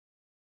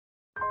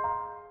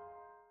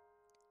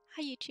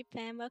Hi YouTube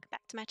fam, welcome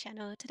back to my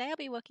channel. Today I'll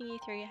be walking you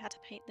through how to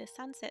paint this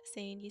sunset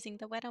scene using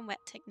the wet on wet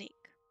technique.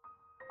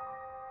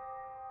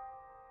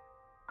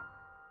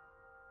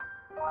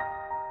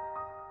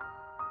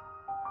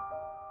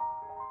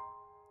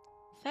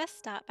 First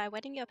start by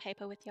wetting your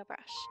paper with your brush.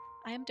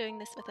 I am doing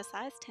this with a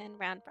size 10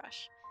 round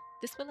brush.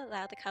 This will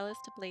allow the colours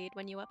to bleed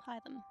when you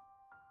apply them.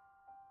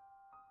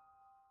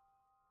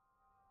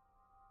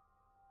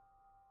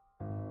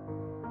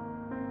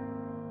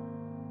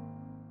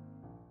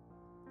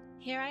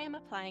 Here I am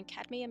applying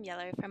cadmium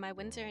yellow from my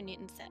Winsor and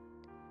Newton set,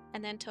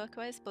 and then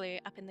turquoise blue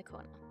up in the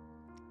corner.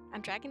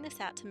 I'm dragging this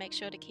out to make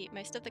sure to keep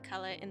most of the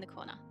colour in the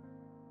corner.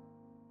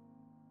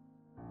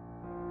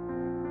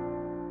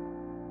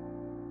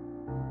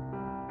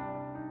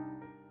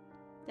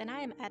 Then I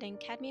am adding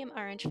cadmium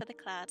orange for the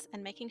clouds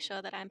and making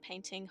sure that I'm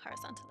painting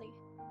horizontally.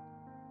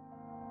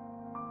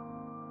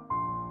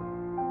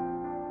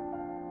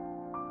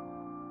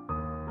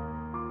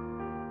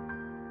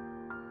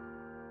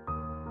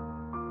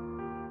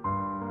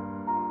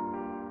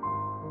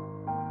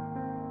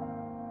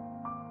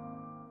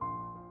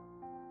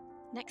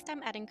 Next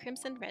I'm adding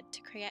crimson red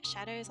to create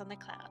shadows on the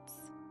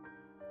clouds.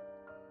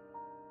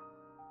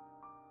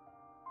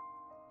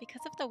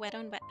 Because of the wet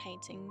on wet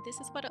painting, this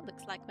is what it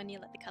looks like when you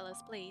let the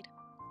colours bleed.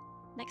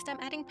 Next I'm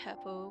adding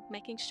purple,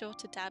 making sure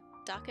to dab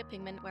darker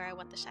pigment where I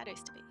want the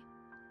shadows to be.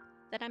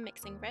 Then I'm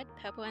mixing red,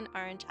 purple and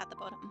orange at the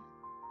bottom.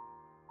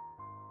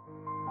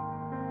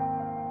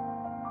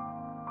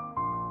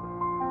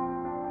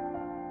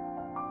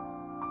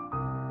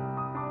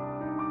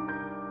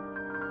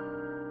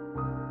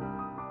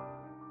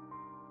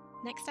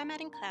 Next I'm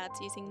adding clouds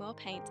using more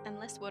paint and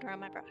less water on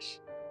my brush.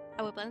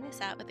 I will blend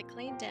this out with a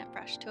clean damp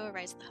brush to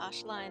erase the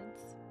harsh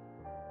lines.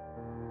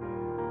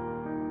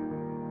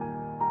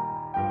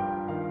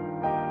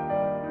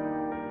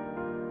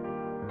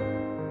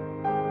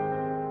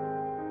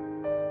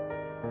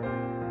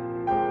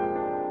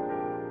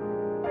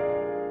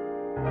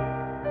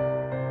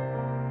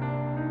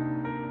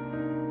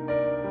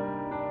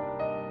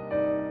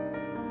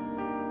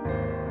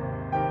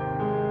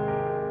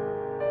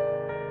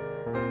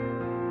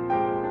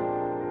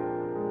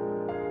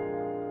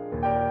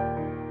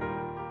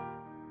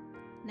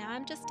 Now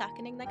I'm just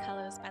darkening the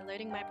colours by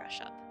loading my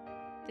brush up.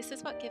 This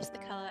is what gives the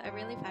colour a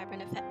really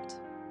vibrant effect.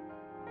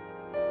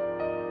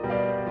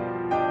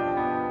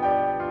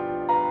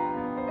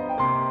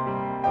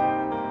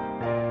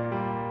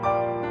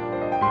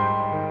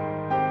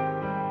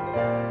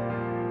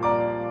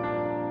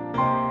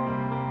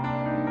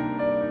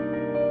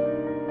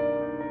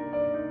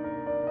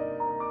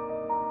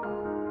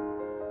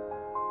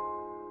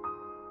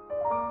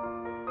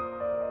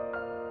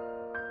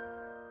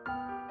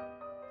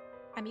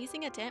 I'm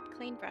using a damp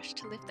clean brush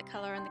to lift the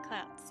colour on the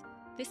clouds.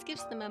 This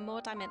gives them a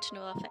more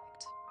dimensional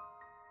effect.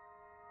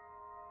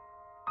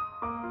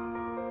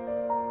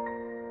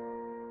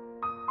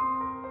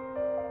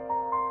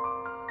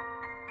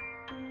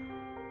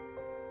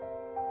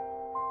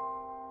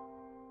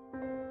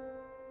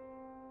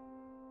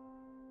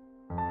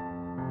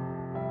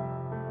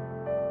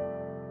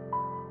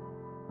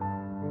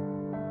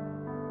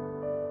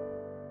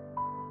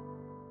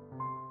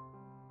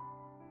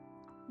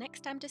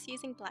 Next I'm just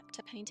using black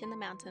to paint in the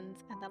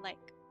mountains and the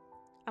lake.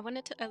 I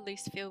wanted a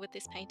loose feel with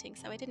this painting,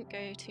 so I didn't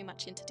go too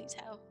much into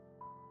detail.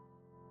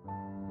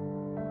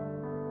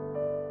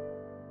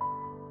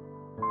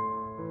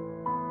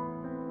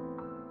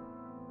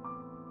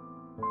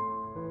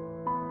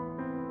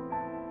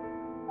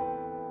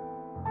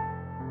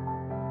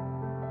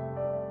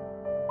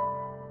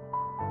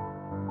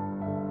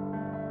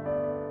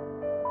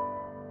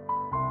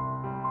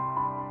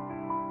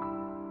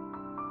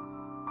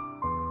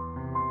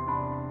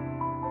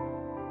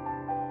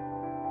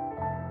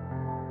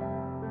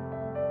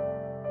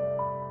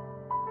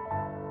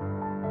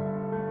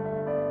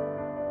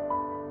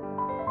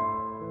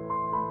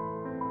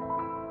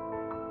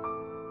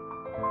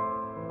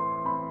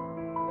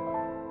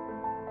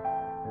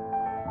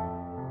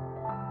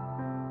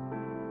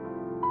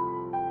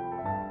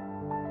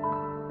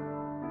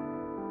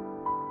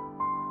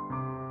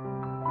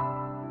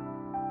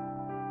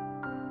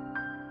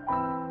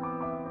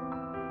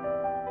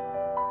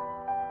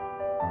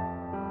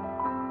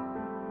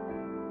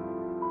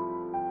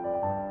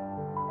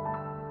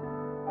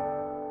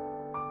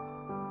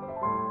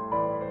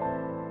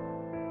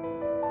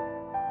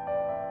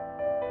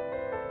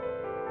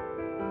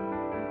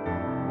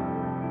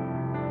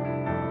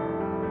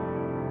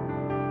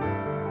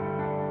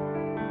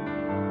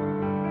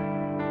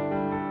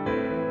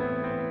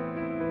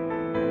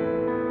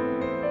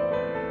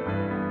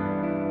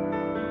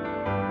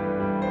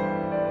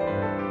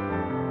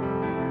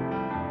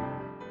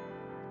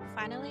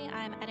 Finally,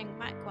 I am adding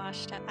white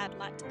gouache to add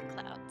light to the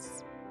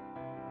clouds.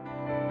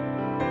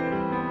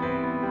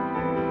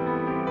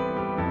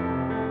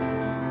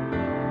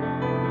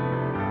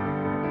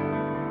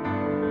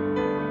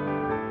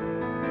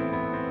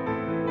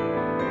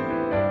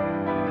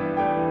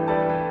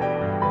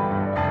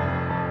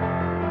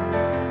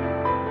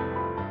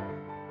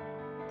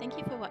 Thank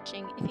you for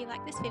watching. If you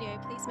like this video,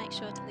 please make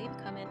sure to leave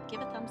a comment,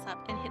 give a thumbs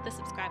up and hit the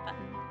subscribe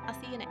button. I'll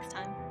see you next time.